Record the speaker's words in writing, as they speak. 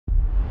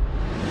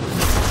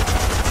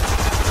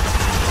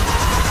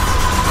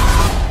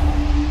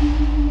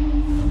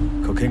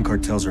Cocaine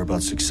cartels are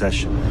about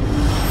succession.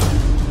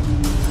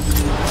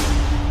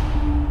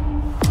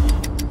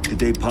 The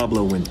day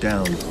Pablo went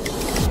down,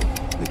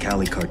 the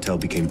Cali cartel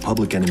became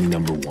public enemy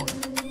number one.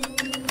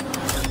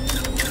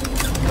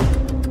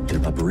 Their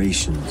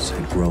operations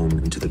had grown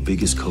into the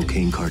biggest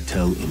cocaine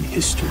cartel in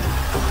history.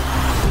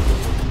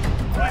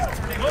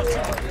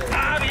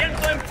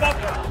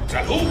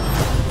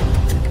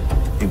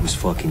 It was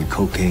fucking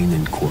Cocaine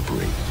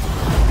Incorporated.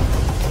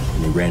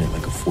 And they ran it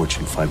like a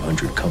Fortune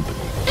 500 company.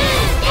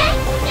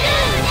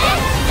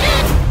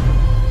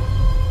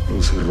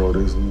 Los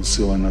errores no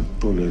se van a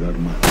tolerar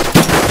más.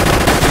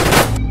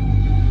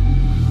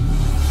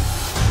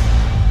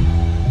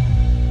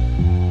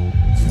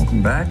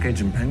 Welcome back,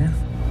 Agent Pena.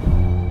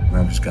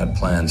 Memphis got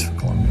plans for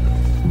Colombia.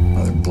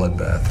 Another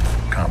bloodbath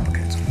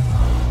complicates them.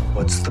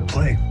 What's the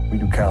play? We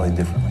do Cali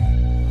differently.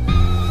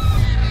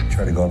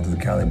 Try to go up to the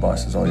Cali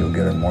bosses, all you'll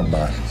get are more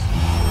bosses.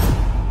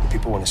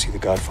 People want to see the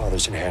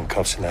Godfathers in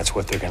handcuffs, and that's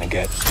what they're gonna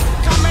get.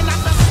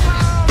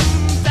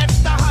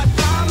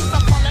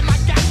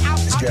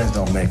 These guys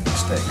don't make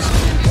mistakes.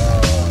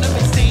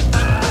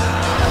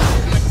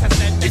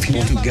 If you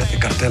want to get the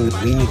cartel,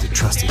 we need to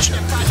trust each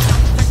other.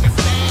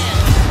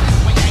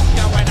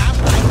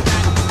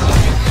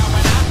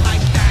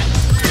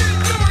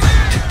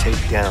 To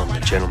take down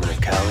the gentlemen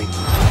of Cali,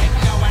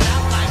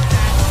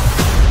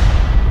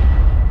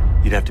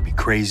 you'd have to be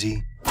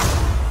crazy,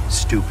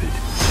 stupid,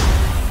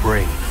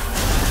 brave,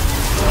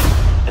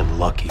 and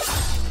lucky,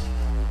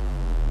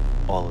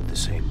 all at the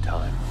same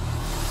time.